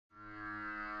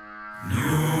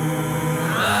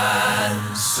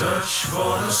Search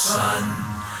for the sun,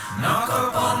 knock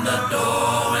upon the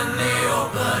door when the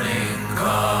opening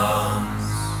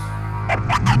comes.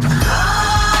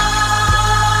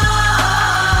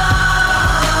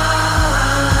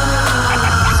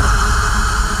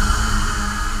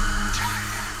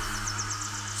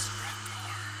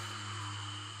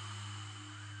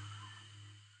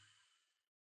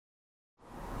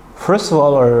 First of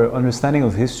all, our understanding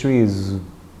of history is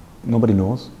nobody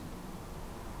knows.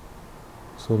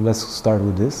 So let's start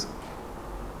with this.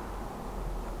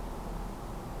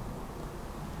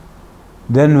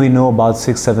 Then we know about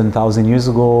 6,000-7,000 years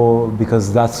ago,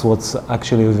 because that's what's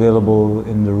actually available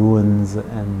in the ruins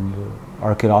and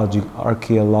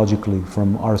archaeologically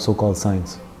from our so-called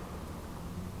science.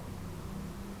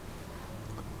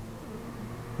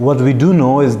 What we do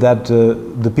know is that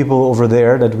the people over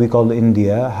there that we call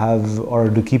India are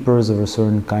the keepers of a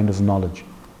certain kind of knowledge.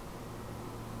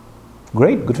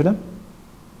 Great, good for them.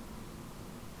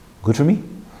 Good for me.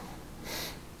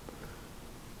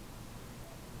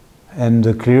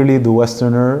 And clearly the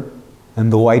Westerner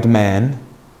and the white man,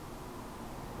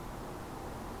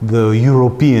 the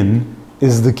European,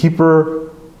 is the keeper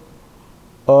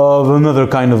of another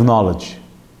kind of knowledge.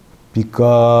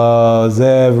 Because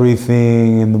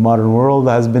everything in the modern world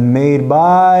has been made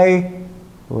by,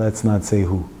 let's not say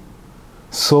who.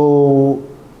 So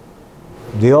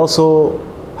they also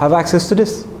have access to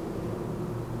this.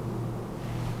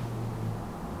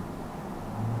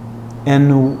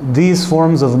 And these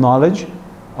forms of knowledge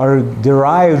are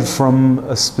derived from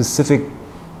a specific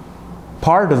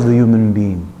part of the human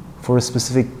being, for a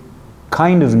specific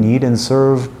kind of need, and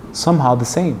serve somehow the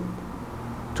same,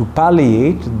 to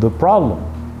palliate the problem.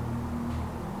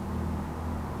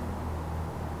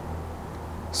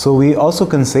 So we also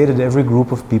can say that every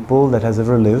group of people that has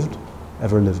ever lived,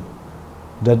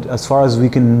 that as far as we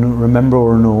can remember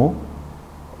or know,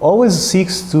 always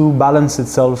seeks to balance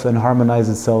itself and harmonize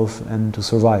itself and to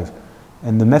survive.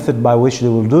 And the method by which they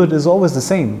will do it is always the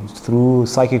same, through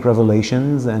psychic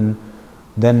revelations and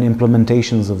then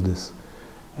implementations of this.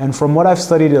 And from what I've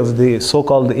studied of the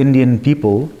so-called Indian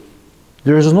people,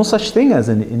 there is no such thing as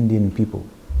an Indian people.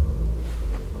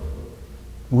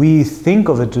 We think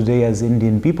of it today as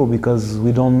Indian people because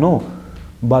we don't know.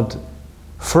 But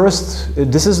first,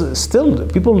 this is still,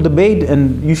 people debate,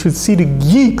 and you should see the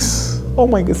geeks. Oh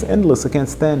my God, it's endless, I can't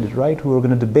stand it, right? Who are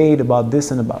going to debate about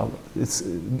this and about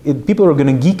it. People are going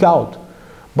to geek out.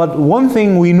 But one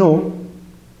thing we know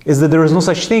is that there is no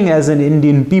such thing as an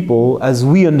Indian people as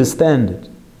we understand it.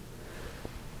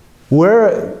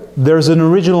 Where there's an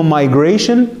original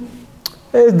migration,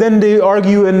 then they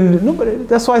argue, and nobody,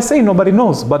 that's why I say nobody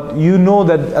knows. But you know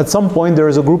that at some point there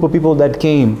is a group of people that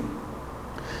came.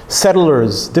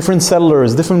 Settlers, different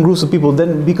groups of people,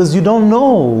 then because you don't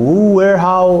know who, where,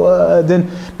 how,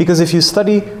 then because if you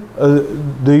study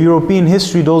the European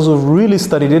history, those who have really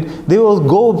studied it, they will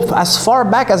go as far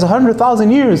back as 100,000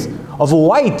 years of a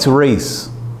white race.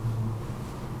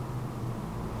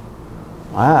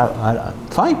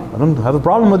 Fine, I don't have a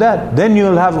problem with that. Then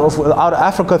you'll have out of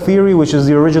Africa theory, which is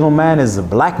the original man is a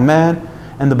black man,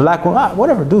 and the black woman,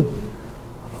 whatever, dude.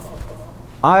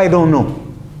 I don't know.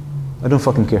 I don't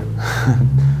fucking care.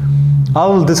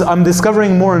 I'm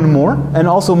discovering more and more, and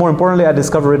also more importantly, I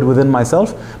discover it within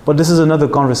myself. But this is another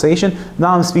conversation.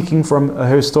 Now I'm speaking from a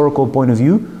historical point of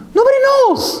view. Nobody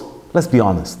knows. Let's be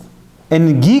honest.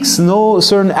 And geeks know a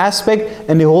certain aspect,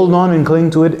 and they hold on and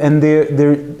cling to it. And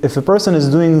if a person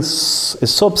is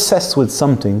so obsessed with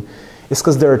something, it's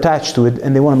because they're attached to it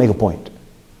and they want to make a point.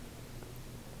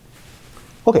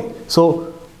 Okay, so.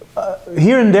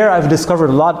 Here and there I've discovered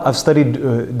a lot. I've studied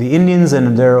the Indians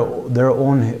and their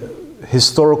own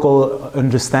historical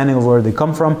understanding of where they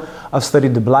come from. I've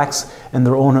studied the blacks and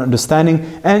their own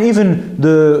understanding, and even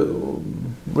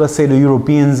let's say the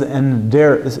Europeans, and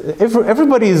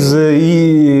everybody is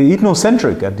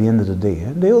ethnocentric at the end of the day.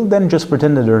 And they'll then just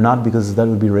pretend that they're not, because that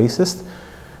would be racist.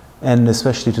 And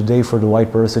especially today for the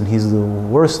white person, he's the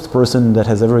worst person that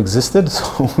has ever existed,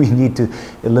 so we need to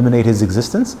eliminate his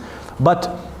existence.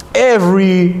 But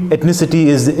every ethnicity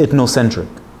is ethnocentric.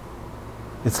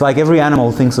 It's like every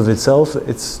animal thinks of itself,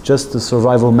 it's just a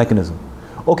survival mechanism.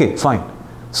 Okay, fine.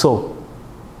 So,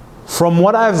 from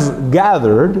what I've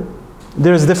gathered,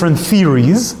 there's different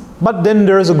theories, but then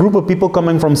there's a group of people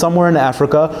coming from somewhere in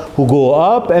Africa who go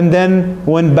up and then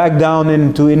went back down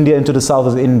into India, into the south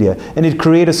of India. And it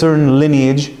created a certain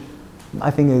lineage.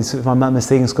 I think, if I'm not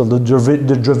mistaken, it's called the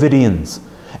Dravidians.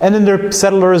 And then there are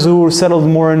settlers who were settled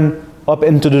more up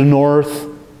into the north.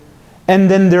 And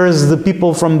then there's the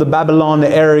people from the Babylon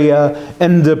area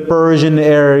and the Persian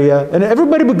area, and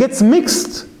everybody gets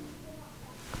mixed.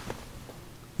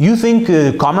 You think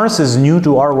commerce is new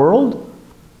to our world?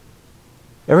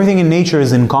 Everything in nature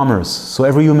is in commerce. So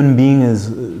every human being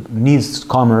needs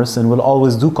commerce and will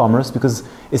always do commerce because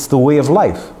it's the way of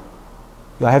life.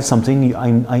 I have something,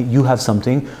 you have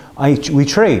something, we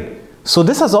trade. So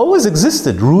this has always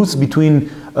existed, roots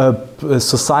between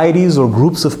societies or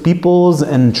groups of peoples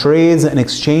and trades and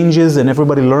exchanges and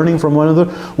everybody learning from one another.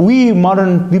 We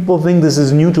modern people think this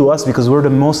is new to us because we're the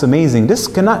most amazing. This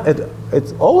cannot,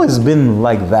 it's always been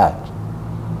like that.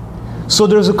 So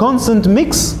there's a constant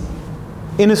mix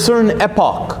in a certain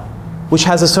epoch, which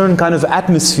has a certain kind of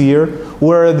atmosphere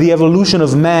where the evolution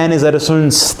of man is at a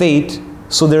certain state.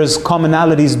 So there's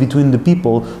commonalities between the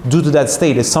people due to that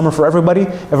state. It's summer for everybody,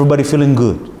 everybody feeling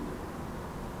good.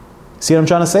 See what I'm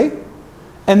trying to say?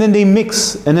 And then they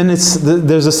mix, and then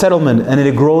there's a settlement, and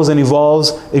it grows and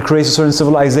evolves. It creates certain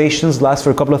civilizations, lasts for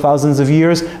a couple of thousands of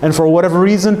years, and for whatever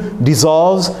reason,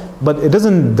 dissolves, but it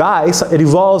doesn't die. It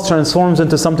evolves, transforms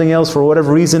into something else for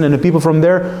whatever reason, and the people from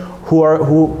there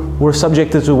who were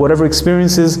subjected to whatever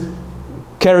experiences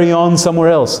carry on somewhere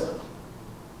else.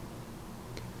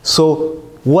 So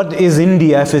what is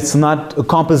India if it's not a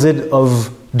composite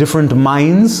of different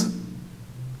minds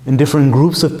and different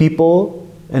groups of people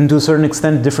and to a certain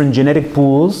extent different genetic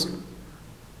pools?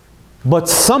 But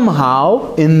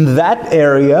somehow in that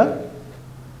area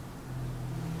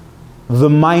the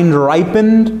mind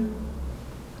ripened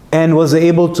and was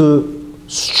able to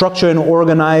structure and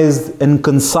organize and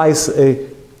concise a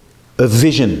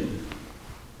vision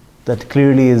that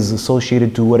clearly is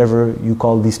associated to whatever you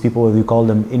call these people, whether you call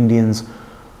them Indians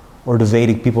or the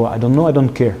Vedic people. I don't know, I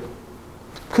don't care.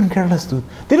 Couldn't care less, dude.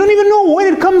 They don't even know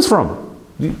where it comes from.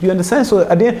 Do you understand? So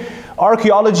at the end,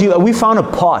 archaeology, we found a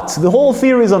pot. The whole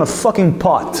theory is on a fucking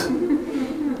pot.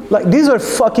 Like, these are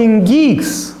fucking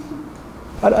geeks.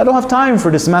 I don't have time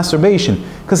for this masturbation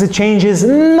because it changes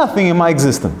nothing in my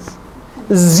existence.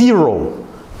 Zero.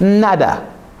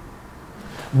 Nada.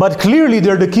 But clearly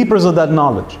they're the keepers of that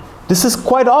knowledge. This is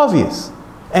quite obvious.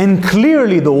 And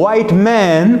clearly the white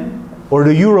man or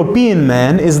the European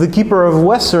man is the keeper of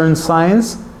Western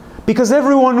science because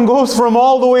everyone goes from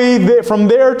all the way there, from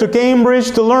there to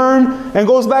Cambridge to learn and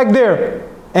goes back there.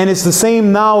 And it's the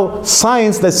same now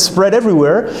science that's spread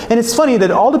everywhere. And it's funny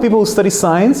that all the people who study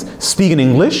science, speak in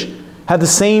English, have the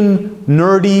same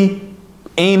nerdy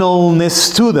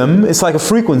analness to them. It's like a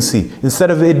frequency.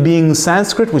 Instead of it being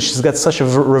Sanskrit, which has got such a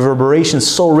reverberation,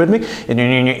 so rhythmic,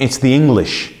 it's the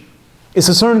English. It's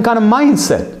a certain kind of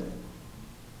mindset.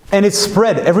 And it's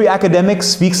spread. Every academic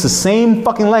speaks the same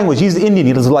fucking language. He's Indian.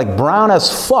 He's like brown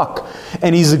as fuck.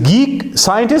 And he's a geek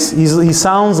scientist. He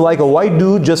sounds like a white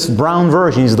dude, just brown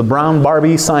version. He's the brown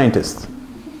Barbie scientist.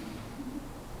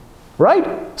 Right?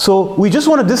 So we just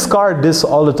want to discard this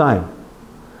all the time.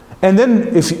 And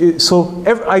then,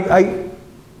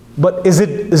 but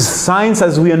is science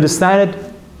as we understand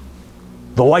it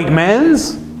the white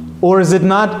man's? Or is it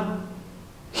not?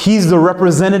 He's the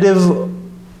representative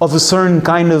of a certain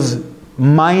kind of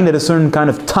mind at a certain kind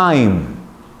of time.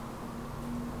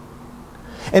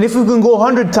 And if we can go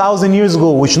 100,000 years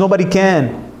ago, which nobody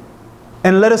can,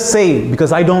 and let us say,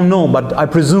 because I don't know, but I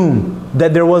presume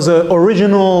that there was a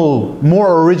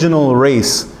more original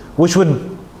race, which would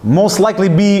most likely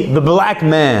be the black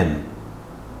man.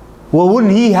 Well,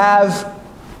 wouldn't he have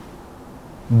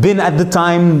been at the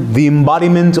time the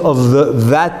embodiment of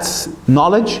that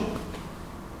knowledge?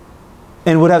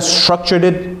 And would have structured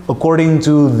it according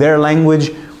to their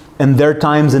language and their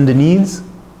times and the needs?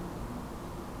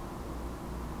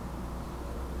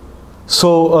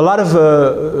 So a lot of,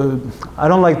 I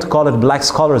don't like to call it black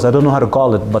scholars, I don't know how to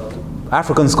call it, but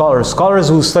African scholars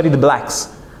who study the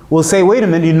blacks, will say, wait a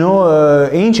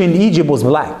minute, ancient Egypt was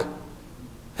black.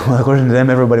 Well, according to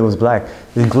them, everybody was black,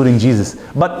 including Jesus.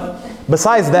 But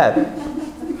besides that,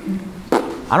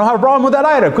 I don't have a problem with that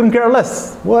either. Couldn't care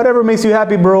less. Whatever makes you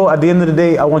happy, bro. At the end of the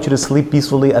day, I want you to sleep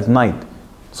peacefully at night.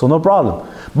 So no problem.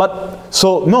 But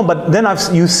then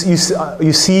you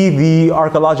see the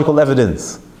archaeological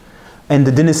evidence and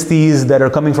the dynasties that are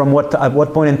coming from at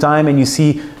what point in time, and you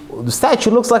see the statue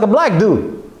looks like a black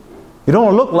dude. You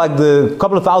don't look like the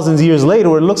couple of thousands years later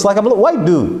where it looks like a white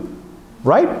dude,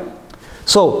 right?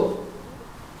 So,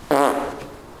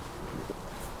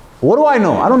 what do I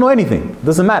know? I don't know anything.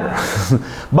 Doesn't matter.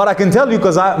 But I can tell you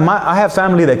because I have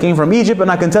family that came from Egypt,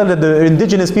 and I can tell that the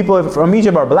indigenous people from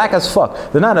Egypt are black as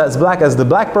fuck. They're not as black as the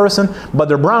black person, but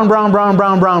they're brown.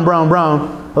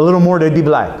 A little more, they'd be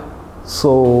black.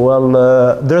 So,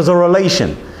 well, there's a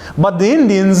relation. But the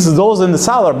Indians, those in the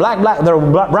south, are black, they're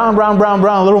brown,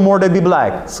 a little more they'd be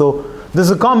black. So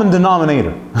there's a common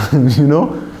denominator, you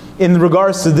know, in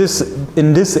regards to this,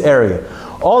 in this area.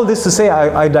 All this to say,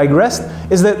 I digressed,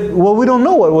 is that, well, we don't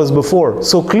know what was before.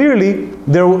 So clearly,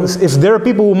 if there are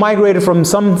people who migrated from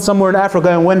somewhere in Africa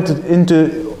and went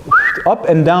up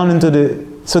and down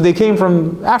so they came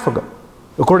from Africa,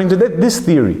 according to this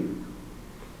theory.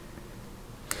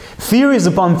 Theories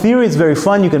upon theories, very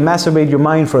fun. You can masturbate your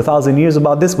mind for 1,000 years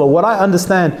about this. But what I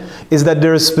understand is that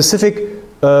there are specific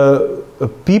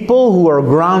people who are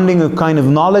grounding a kind of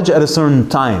knowledge at a certain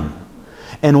time.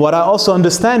 And what I also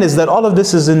understand is that all of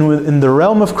this is in the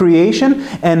realm of creation,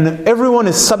 and everyone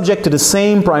is subject to the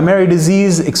same primary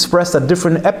disease expressed at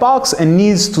different epochs and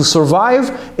needs to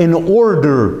survive in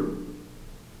order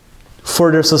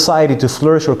for their society to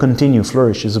flourish or continue.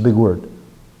 Flourish is a big word.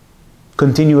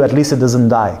 Continue, at least it doesn't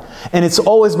die. And it's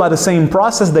always by the same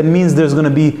process. That means there's going to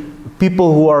be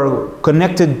people who are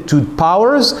connected to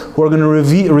powers, who are going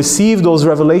to receive those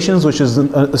revelations, which is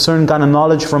a certain kind of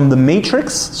knowledge from the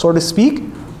matrix, so to speak,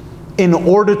 in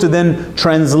order to then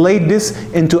translate this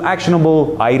into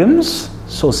actionable items,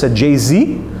 so said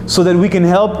Jay-Z, so that we can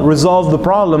help resolve the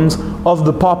problems of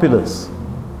the populace.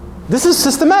 This is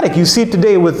systematic. You see it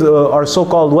today with our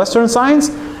so-called Western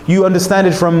science. You understand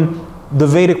it from the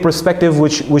Vedic perspective,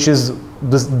 which is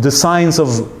the science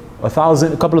of a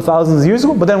couple of thousands years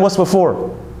ago. But then what's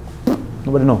before?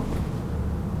 Nobody knows.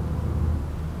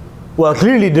 Well,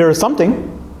 clearly there is something.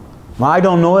 I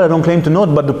don't know it, I don't claim to know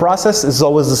it, but the process is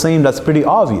always the same. That's pretty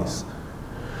obvious.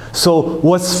 So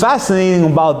what's fascinating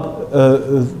about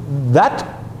that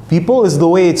people is the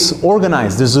way it's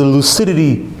organized. There's a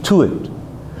lucidity to it.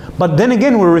 But then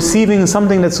again, we're receiving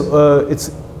something that's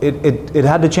it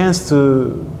had the chance to,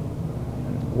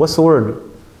 what's the word?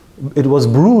 It was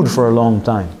brewed for a long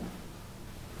time.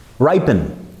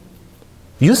 Ripen.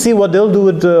 You see what they'll do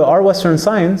with our Western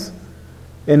science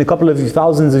in a couple of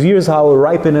thousands of years, how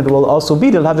ripen it will also be.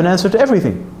 They'll have an answer to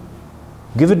everything.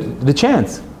 Give it the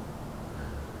chance.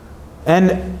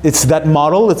 And it's that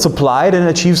model, it's applied and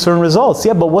achieves certain results.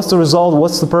 Yeah, but what's the result?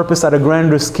 What's the purpose at a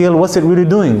grander scale? What's it really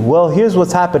doing? Well, here's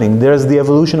what's happening. There's the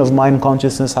evolution of mind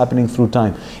consciousness happening through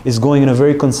time. It's going in a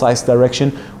very concise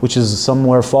direction, which is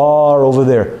somewhere far over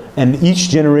there. And each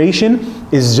generation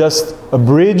is just a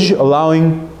bridge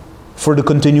allowing for the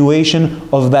continuation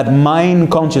of that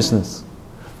mind consciousness.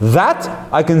 That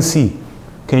I can see.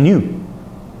 Can you?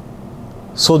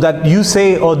 So that you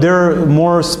say, oh, they're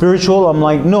more spiritual. I'm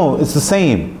like, no, it's the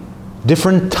same.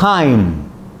 Different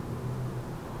time.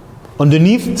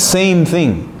 Underneath, same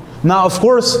thing. Now, of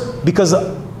course, because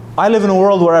I live in a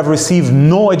world where I've received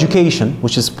no education,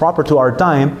 which is proper to our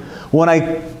time, when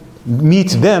I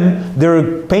meet them,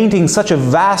 they're painting such a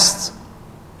vast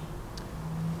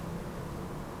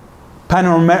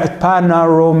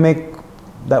panoramic,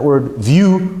 that word,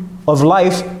 view of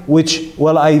life, which,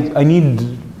 well, I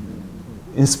need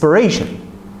inspiration.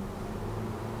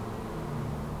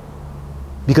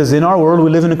 Because in our world we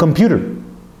live in a computer.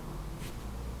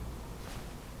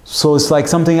 So it's like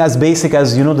something as basic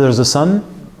as, you know, there's a sun.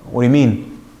 What do you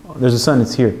mean? There's a sun,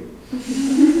 it's here.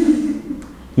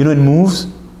 You know, it moves.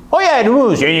 Oh yeah, it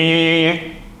moves.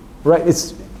 Right?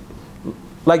 It's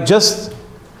like just,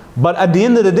 but at the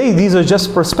end of the day, these are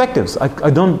just perspectives. I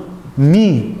don't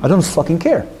fucking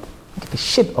care. I don't give a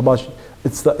shit about you.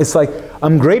 It's like,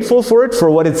 I'm grateful for it, for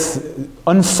what it's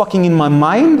unfucking in my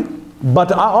mind,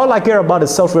 but all I care about is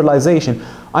self-realization.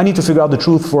 I need to figure out the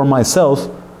truth for myself.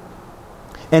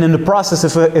 And in the process,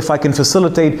 if I can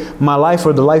facilitate my life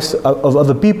or the lives of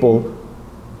other people,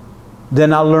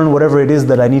 then I'll learn whatever it is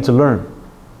that I need to learn.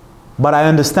 But I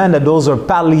understand that those are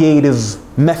palliative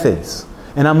methods.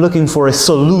 And I'm looking for a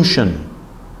solution,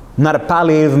 not a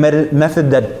palliative method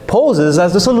that poses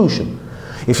as the solution.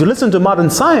 If you listen to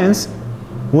modern science,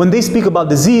 when they speak about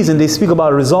disease and they speak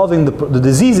about resolving the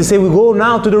disease, they say we go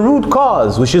now to the root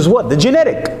cause, which is what? The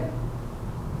genetic.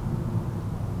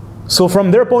 So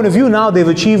from their point of view now, they've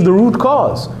achieved the root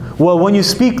cause. Well, when you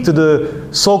speak to the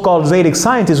so-called Vedic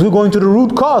scientists, we're going to the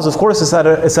root cause. Of course, it's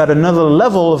at another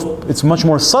level, it's much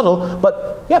more subtle,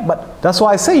 but yeah, but that's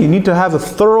why I say you need to have a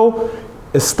thorough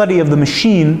study of the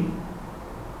machine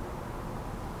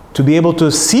to be able to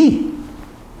see.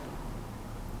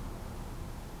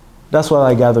 That's what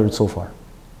I gathered so far.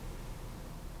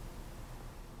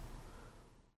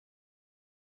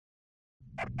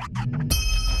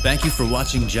 Thank you for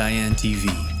watching Jayan TV.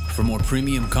 For more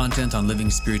premium content on living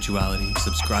spirituality,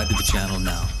 subscribe to the channel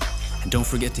now. And don't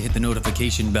forget to hit the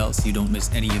notification bell so you don't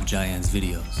miss any of Jayan's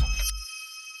videos.